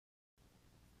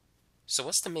So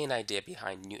what's the main idea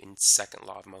behind Newton's second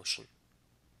law of motion?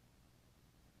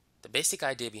 The basic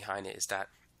idea behind it is that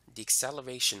the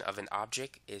acceleration of an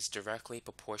object is directly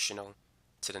proportional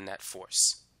to the net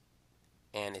force,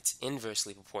 and it's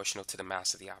inversely proportional to the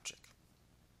mass of the object.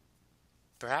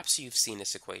 Perhaps you've seen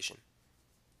this equation.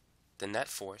 The net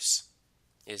force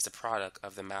is the product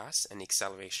of the mass and the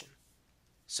acceleration.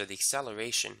 So the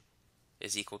acceleration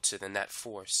is equal to the net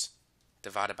force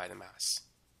divided by the mass.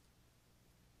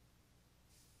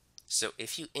 So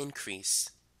if you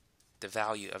increase the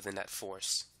value of the net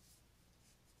force,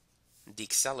 the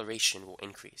acceleration will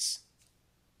increase.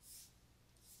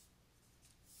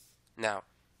 Now,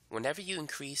 whenever you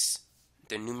increase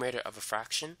the numerator of a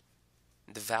fraction,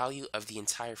 the value of the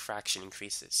entire fraction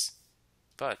increases.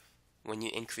 But when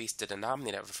you increase the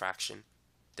denominator of a fraction,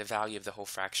 the value of the whole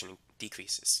fraction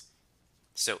decreases.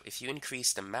 So if you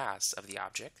increase the mass of the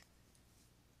object,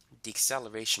 the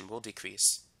acceleration will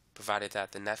decrease, provided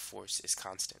that the net force is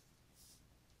constant.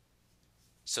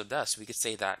 So thus, we could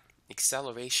say that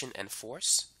acceleration and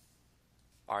force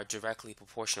are directly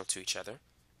proportional to each other,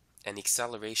 and the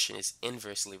acceleration is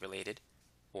inversely related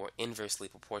or inversely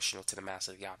proportional to the mass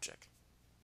of the object.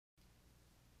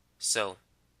 So,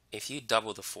 if you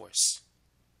double the force,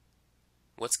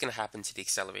 what's going to happen to the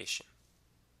acceleration?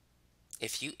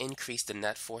 If you increase the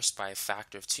net force by a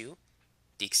factor of 2,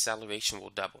 the acceleration will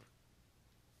double.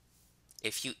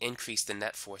 If you increase the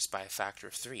net force by a factor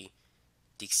of 3,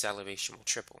 the acceleration will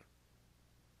triple.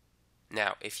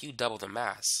 Now, if you double the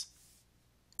mass,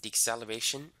 the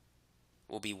acceleration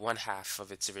will be 1/2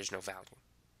 of its original value.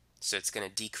 So it's going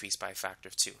to decrease by a factor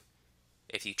of 2.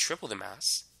 If you triple the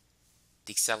mass,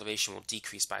 the acceleration will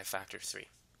decrease by a factor of 3.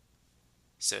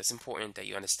 So it's important that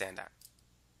you understand that.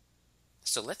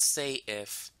 So let's say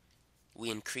if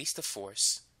we increase the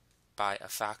force by a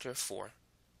factor of 4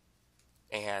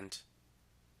 and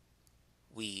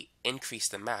we increase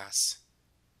the mass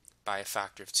by a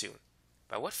factor of 2.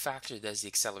 By what factor does the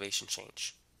acceleration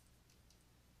change?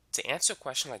 To answer a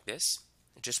question like this,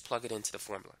 just plug it into the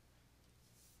formula.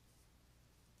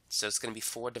 So it's going to be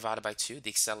 4 divided by 2. The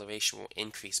acceleration will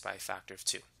increase by a factor of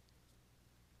 2.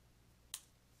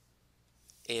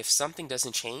 If something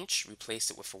doesn't change, replace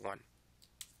it with a 1.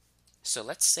 So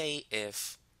let's say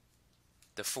if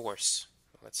the force,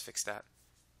 let's fix that.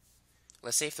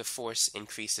 Let's say if the force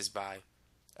increases by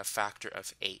a factor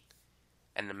of 8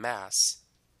 and the mass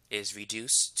is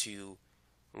reduced to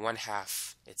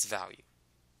 1/2 its value.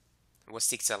 What's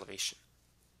the acceleration?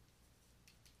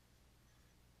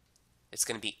 It's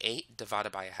going to be 8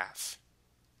 divided by 1/2,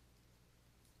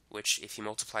 which if you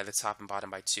multiply the top and bottom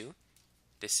by 2,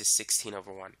 this is 16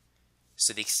 over 1.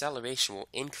 So the acceleration will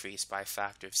increase by a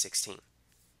factor of 16.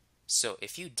 So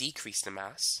if you decrease the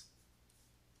mass,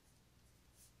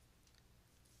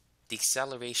 the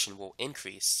acceleration will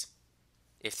increase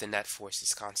if the net force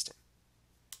is constant.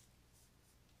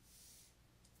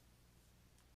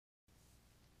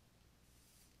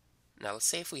 Now let's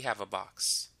say if we have a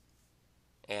box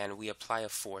and we apply a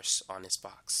force on this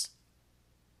box.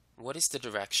 What is the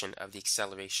direction of the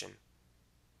acceleration?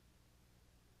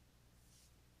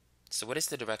 So what is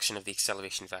the direction of the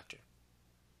acceleration vector?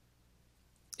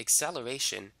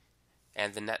 Acceleration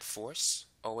and the net force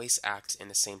always act in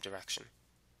the same direction.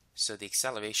 So the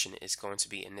acceleration is going to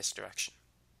be in this direction.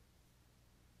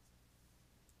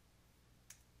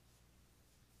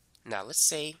 Now let's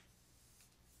say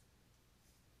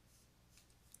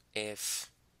if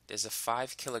there's a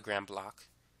 5 kilogram block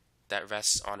that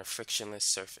rests on a frictionless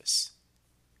surface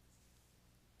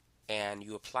and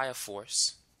you apply a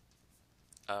force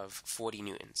of 40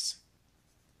 newtons.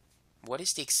 What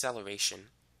is the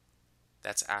acceleration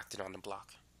that's acted on the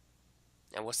block?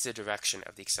 And what's the direction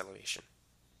of the acceleration?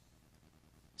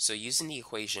 So using the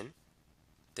equation,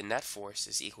 the net force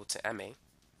is equal to ma.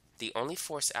 The only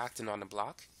force acting on the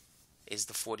block is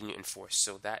the 40 newton force,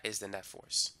 so that is the net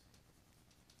force.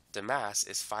 The mass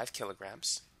is 5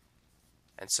 kilograms,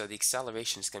 and so the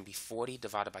acceleration is going to be 40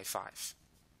 divided by 5.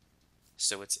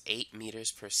 So it's 8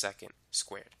 meters per second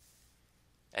squared.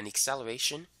 And the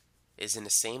acceleration is in the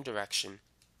same direction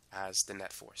as the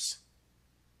net force.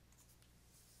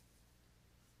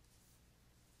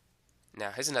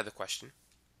 Now here's another question.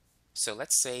 So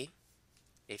let's say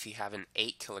if you have an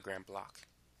 8 kilogram block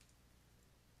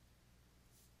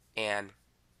and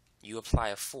you apply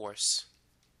a force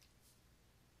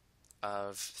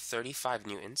of 35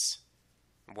 newtons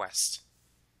west,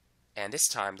 and this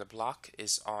time the block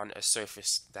is on a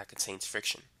surface that contains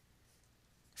friction.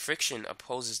 Friction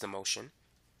opposes the motion,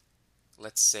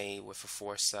 let's say with a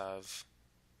force of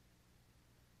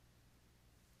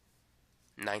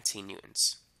 19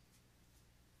 newtons.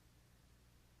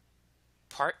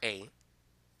 part A,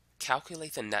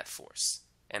 calculate the net force,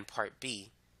 and part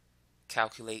B,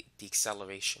 calculate the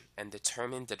acceleration and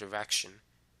determine the direction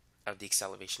of the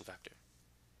acceleration vector.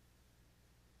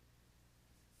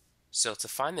 So to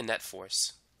find the net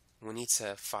force, we need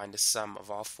to find the sum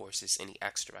of all forces in the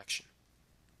x direction.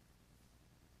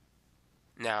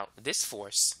 Now, this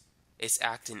force is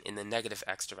acting in the negative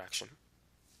x direction,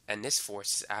 and this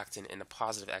force is acting in the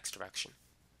positive x direction.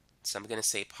 So I'm going to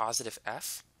say positive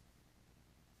F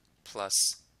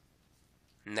plus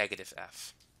negative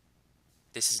F.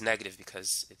 This is negative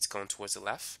because it's going towards the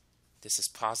left. This is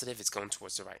positive, it's going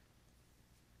towards the right.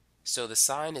 So the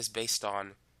sign is based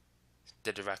on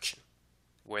the direction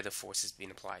where the force is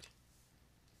being applied.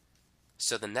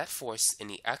 So the net force in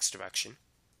the x direction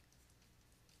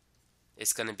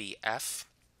is going to be F,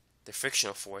 the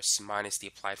frictional force, minus the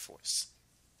applied force.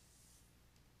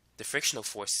 The frictional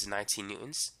force is 19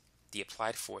 newtons. The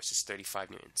applied force is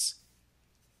 35 newtons.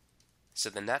 So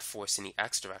the net force in the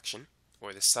x direction,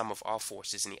 or the sum of all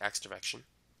forces in the x direction,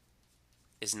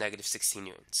 is negative 16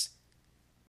 newtons.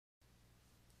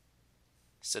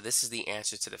 So this is the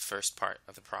answer to the first part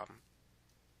of the problem.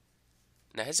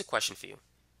 Now here's a question for you.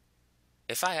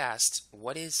 If I asked,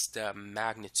 what is the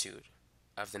magnitude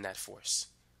of the net force,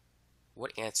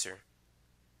 what answer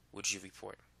would you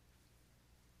report?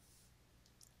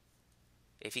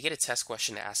 If you get a test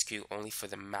question to ask you only for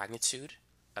the magnitude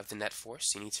of the net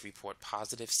force, you need to report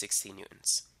positive 16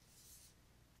 newtons.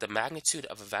 The magnitude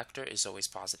of a vector is always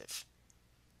positive.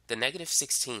 The negative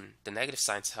 16, the negative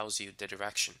sign tells you the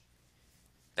direction,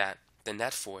 that the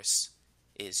net force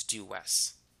is due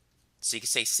west. So you could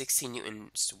say 16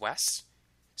 newtons west,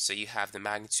 so you have the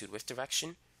magnitude with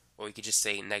direction, or you could just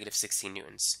say negative 16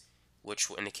 newtons, which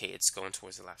will indicate it's going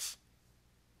towards the left.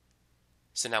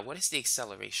 So now what is the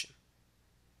acceleration?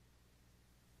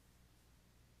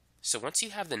 So once you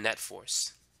have the net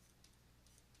force,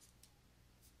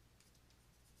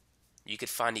 you could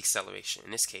find the acceleration,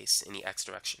 in this case, in the x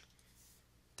direction.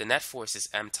 The net force is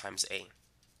m times a.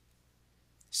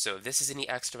 So if this is in the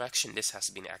x direction, this has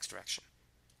to be in the x direction.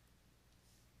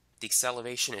 The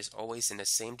acceleration is always in the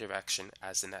same direction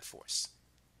as the net force.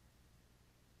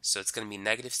 So it's going to be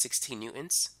negative 16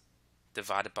 newtons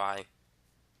divided by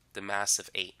the mass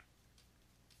of 8.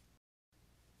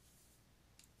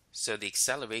 So the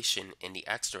acceleration in the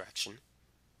x direction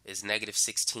is negative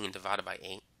 16 divided by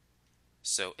 8.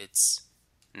 So it's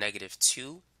negative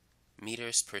 2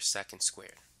 meters per second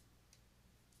squared.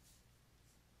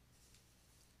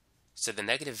 So the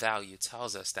negative value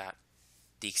tells us that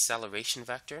the acceleration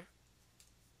vector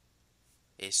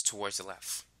is towards the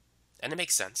left. And it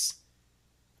makes sense.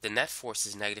 The net force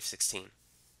is negative 16.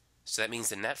 So that means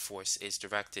the net force is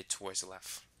directed towards the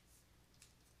left.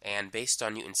 And based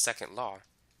on Newton's second law,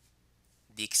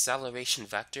 the acceleration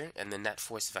vector and the net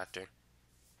force vector,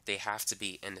 they have to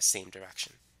be in the same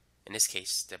direction. In this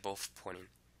case, they're both pointing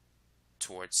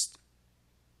towards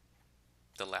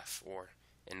the left, or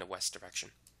in the west direction.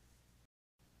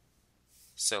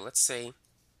 So let's say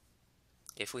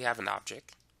if we have an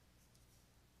object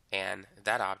and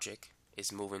that object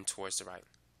is moving towards the right.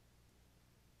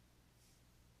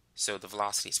 So the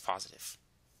velocity is positive.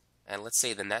 And let's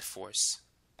say the net force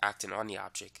acting on the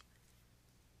object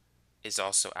is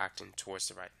also acting towards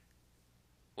the right.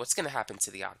 What's going to happen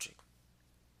to the object?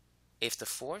 If the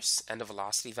force and the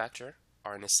velocity vector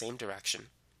are in the same direction,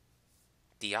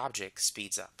 the object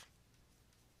speeds up.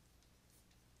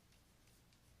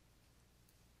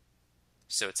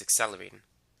 So it's accelerating.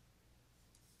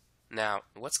 Now,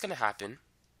 what's going to happen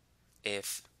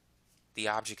if the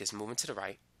object is moving to the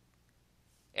right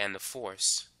and the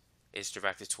force is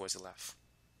directed towards the left?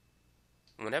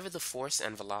 Whenever the force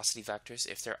and velocity vectors,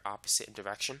 if they're opposite in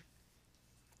direction,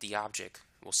 the object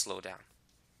will slow down.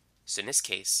 So in this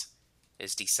case,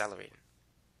 it's decelerating.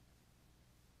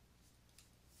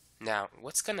 Now,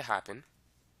 what's going to happen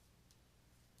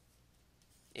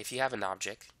if you have an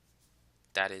object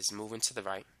that is moving to the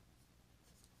right,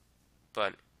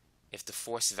 but if the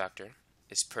force vector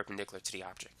is perpendicular to the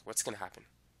object? What's going to happen?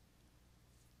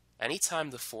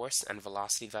 Anytime the force and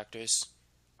velocity vectors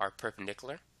are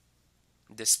perpendicular,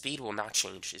 the speed will not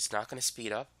change. It's not going to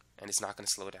speed up and it's not going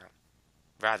to slow down.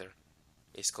 Rather,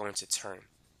 it's going to turn.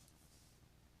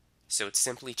 So it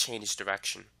simply changes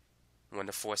direction when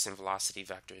the force and velocity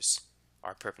vectors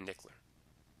are perpendicular.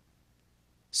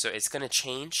 So it's going to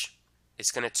change,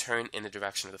 it's going to turn in the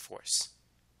direction of the force.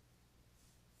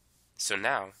 So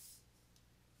now,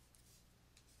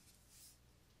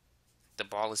 the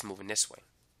ball is moving this way.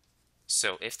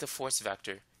 So if the force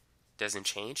vector doesn't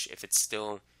change, if it's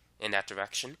still in that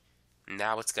direction,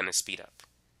 now it's going to speed up.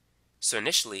 So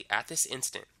initially, at this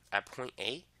instant, at point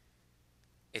A,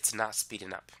 it's not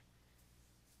speeding up.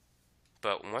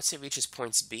 But once it reaches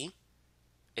points B,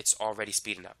 it's already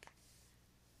speeding up.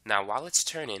 Now, while it's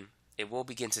turning, it will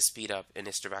begin to speed up in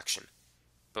this direction.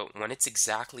 But when it's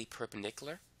exactly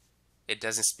perpendicular, it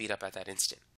doesn't speed up at that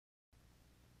instant.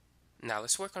 Now,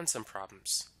 let's work on some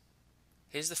problems.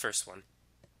 Here's the first one.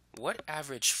 What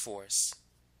average force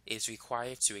is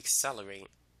required to accelerate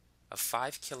a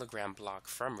 5 kilogram block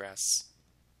from rest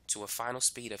to a final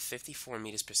speed of 54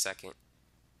 meters per second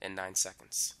in 9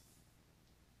 seconds?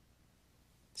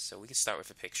 So we can start with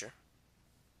a picture.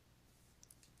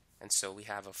 And so we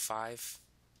have a 5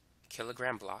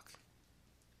 kilogram block,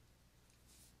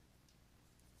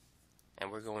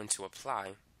 and we're going to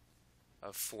apply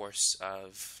a force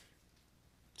of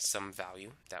some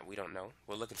value that we don't know.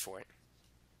 We're looking for it.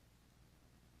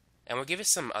 And we'll give it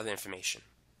some other information.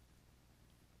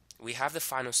 We have the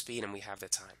final speed and we have the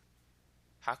time.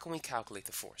 How can we calculate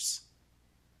the force?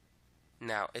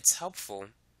 Now, it's helpful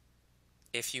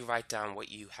if you write down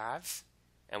what you have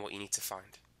and what you need to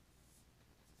find.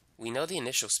 We know the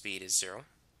initial speed is 0.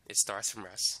 It starts from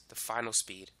rest. The final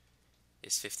speed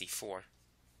is 54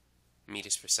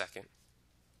 meters per second.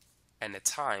 And the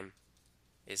time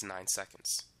is 9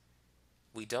 seconds.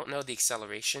 We don't know the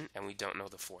acceleration and we don't know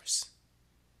the force.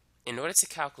 In order to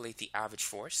calculate the average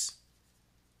force,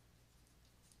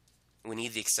 we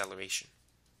need the acceleration.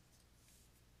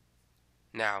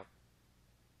 Now,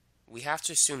 we have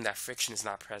to assume that friction is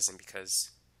not present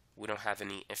because we don't have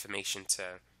any information to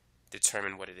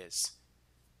determine what it is.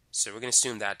 So we're going to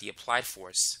assume that the applied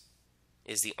force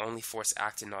is the only force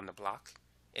acting on the block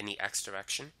in the x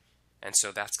direction, and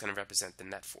so that's going to represent the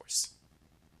net force.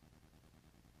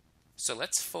 So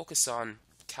let's focus on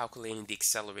calculating the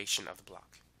acceleration of the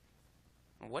block.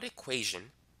 What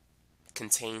equation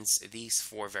contains these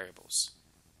 4 variables?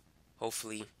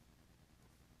 Hopefully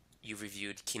you've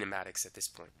reviewed kinematics at this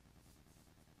point.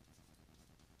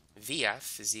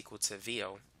 Vf is equal to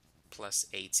Vo plus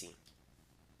At.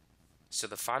 So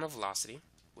the final velocity,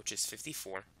 which is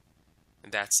 54,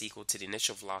 that's equal to the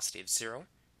initial velocity of 0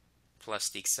 plus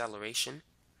the acceleration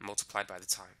multiplied by the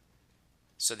time.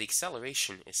 So the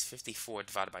acceleration is 54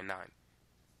 divided by 9,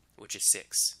 which is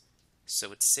 6.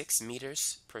 So it's 6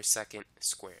 meters per second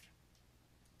squared.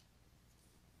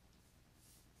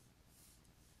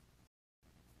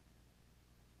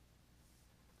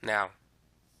 Now,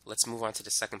 let's move on to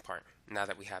the second part, now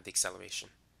that we have the acceleration.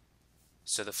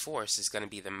 So the force is going to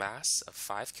be the mass of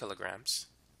 5 kilograms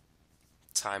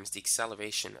times the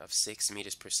acceleration of 6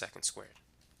 meters per second squared.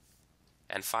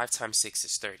 And 5 times 6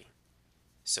 is 30.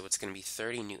 So it's going to be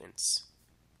 30 newtons.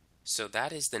 So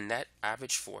that is the net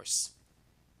average force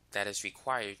that is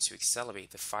required to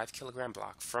accelerate the 5 kilogram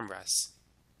block from rest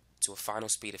to a final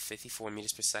speed of 54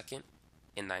 meters per second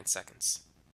in 9 seconds.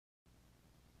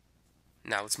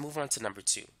 Now let's move on to number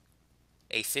 2.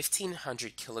 A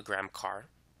 1500 kilogram car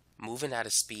moving at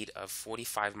a speed of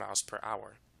 45 miles per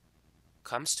hour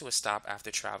comes to a stop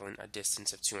after traveling a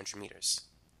distance of 200 meters.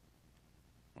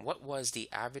 What was the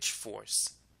average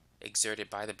force exerted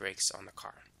by the brakes on the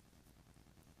car?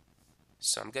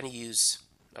 So I'm going to use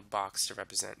a box to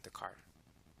represent the car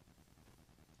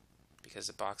because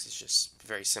the box is just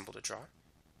very simple to draw.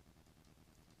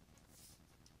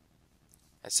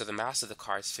 And so the mass of the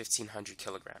car is 1500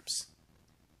 kilograms.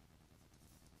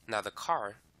 Now the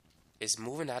car is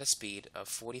moving at a speed of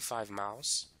 45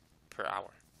 miles per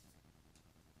hour.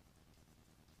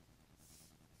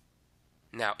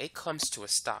 Now it comes to a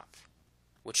stop,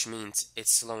 which means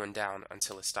it's slowing down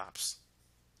until it stops.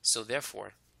 So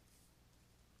therefore,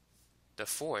 the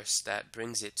force that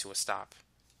brings it to a stop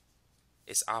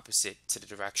is opposite to the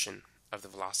direction of the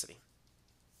velocity.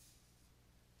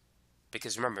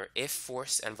 Because remember, if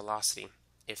force and velocity,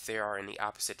 if they are in the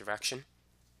opposite direction,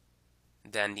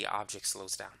 then the object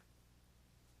slows down.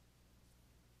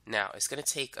 Now, it's going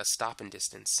to take a stopping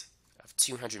distance of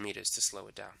 200 meters to slow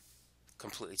it down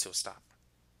completely to a stop.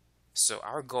 So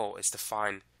our goal is to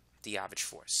find the average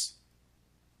force.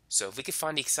 So if we could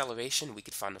find the acceleration, we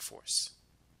could find the force.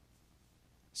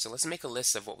 So let's make a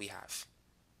list of what we have.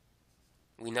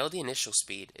 We know the initial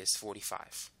speed is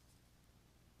 45.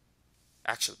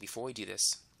 Actually, before we do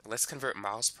this, let's convert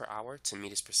miles per hour to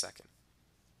meters per second.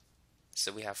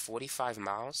 So we have 45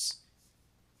 miles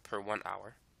per 1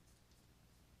 hour.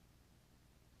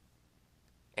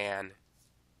 And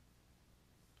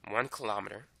 1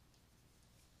 kilometer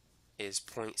is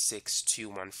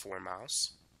 0.6214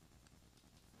 miles.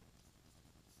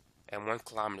 And 1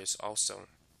 kilometer is also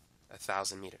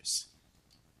 1,000 meters.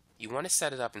 You want to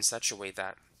set it up in such a way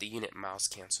that the unit miles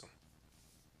cancel.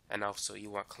 And also you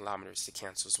want kilometers to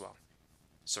cancel as well.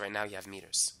 So right now you have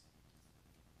meters.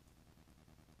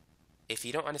 If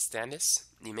you don't understand this,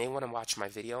 you may want to watch my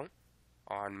video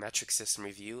on metric system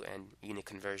review and unit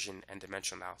conversion and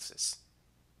dimensional analysis,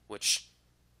 which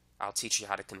I'll teach you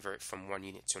how to convert from one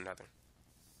unit to another.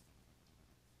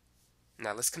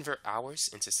 Now let's convert hours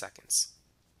into seconds.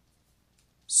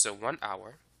 So 1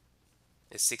 hour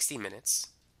is 60 minutes,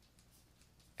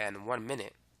 and 1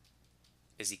 minute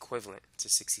is equivalent to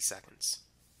 60 seconds.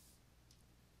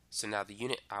 So now the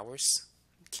unit hours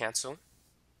cancel,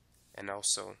 and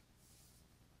also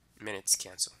minutes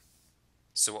cancel.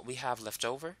 So what we have left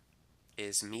over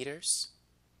is meters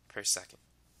per second.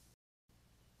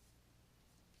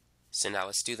 So now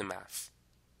let's do the math.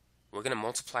 We're going to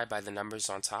multiply by the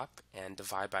numbers on top and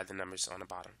divide by the numbers on the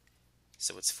bottom.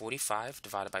 So it's 45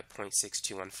 divided by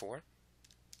 0.6214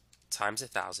 times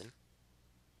 1,000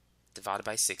 divided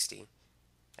by 60,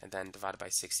 and then divided by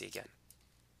 60 again.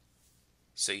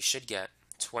 So you should get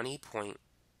 20.1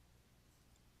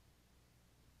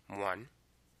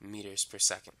 meters per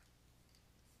second.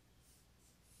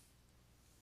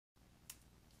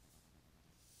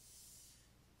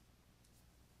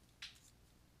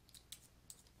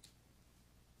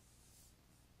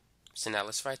 So now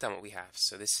let's write down what we have.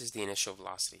 So this is the initial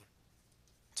velocity,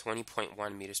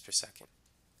 20.1 meters per second.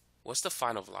 What's the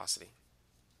final velocity?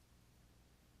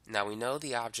 Now we know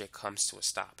the object comes to a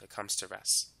stop, it comes to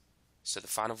rest. So the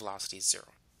final velocity is 0.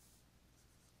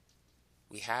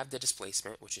 We have the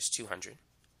displacement, which is 200.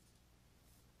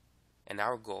 And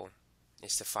our goal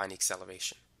is to find the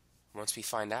acceleration. Once we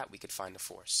find that, we could find the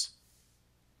force.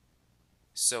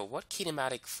 So what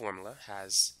kinematic formula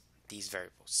has these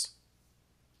variables?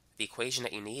 The equation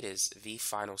that you need is v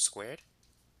final squared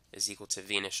is equal to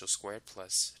v initial squared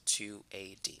plus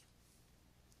 2ad.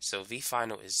 So v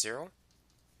final is 0,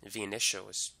 v initial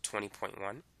is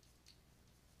 20.1,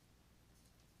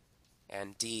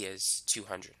 and d is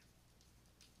 200.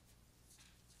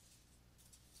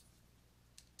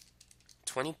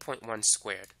 20.1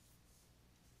 squared,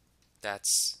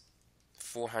 that's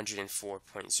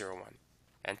 404.01,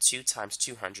 and 2 times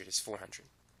 200 is 400.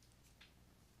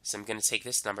 So I'm going to take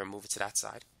this number and move it to that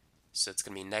side. So it's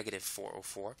going to be negative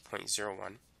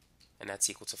 404.01, and that's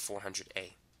equal to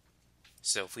 400a.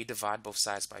 So if we divide both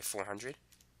sides by 400,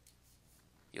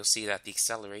 you'll see that the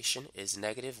acceleration is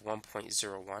negative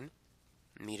 1.01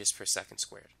 meters per second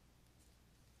squared.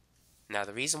 Now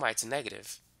the reason why it's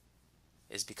negative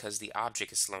is because the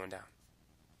object is slowing down.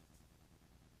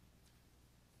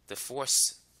 The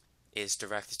force is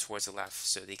directed towards the left,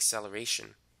 so the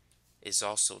acceleration is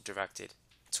also directed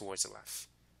towards the left,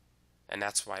 and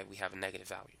that's why we have a negative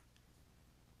value.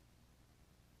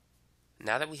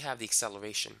 Now that we have the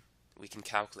acceleration, we can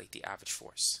calculate the average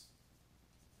force.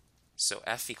 So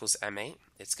F equals ma,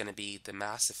 it's going to be the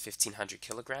mass of 1,500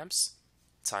 kilograms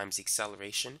times the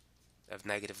acceleration of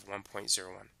negative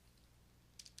 1.01.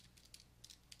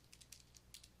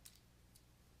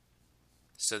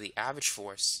 So the average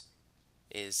force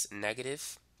is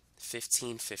negative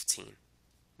 1515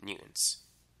 newtons.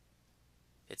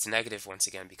 It's negative once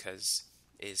again because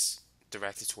it's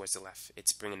directed towards the left.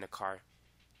 It's slowing the car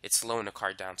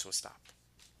down to a stop.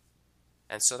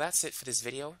 And so that's it for this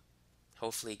video.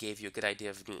 Hopefully it gave you a good idea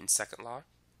of Newton's second law,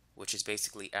 which is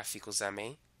basically F equals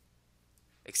ma.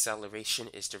 Acceleration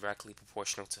is directly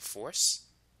proportional to force,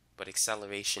 but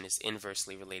acceleration is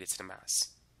inversely related to the mass.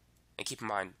 And keep in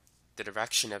mind, the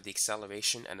direction of the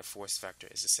acceleration and the force vector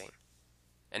is the same.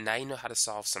 And now you know how to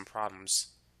solve some problems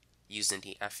using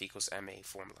the F equals ma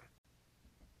formula.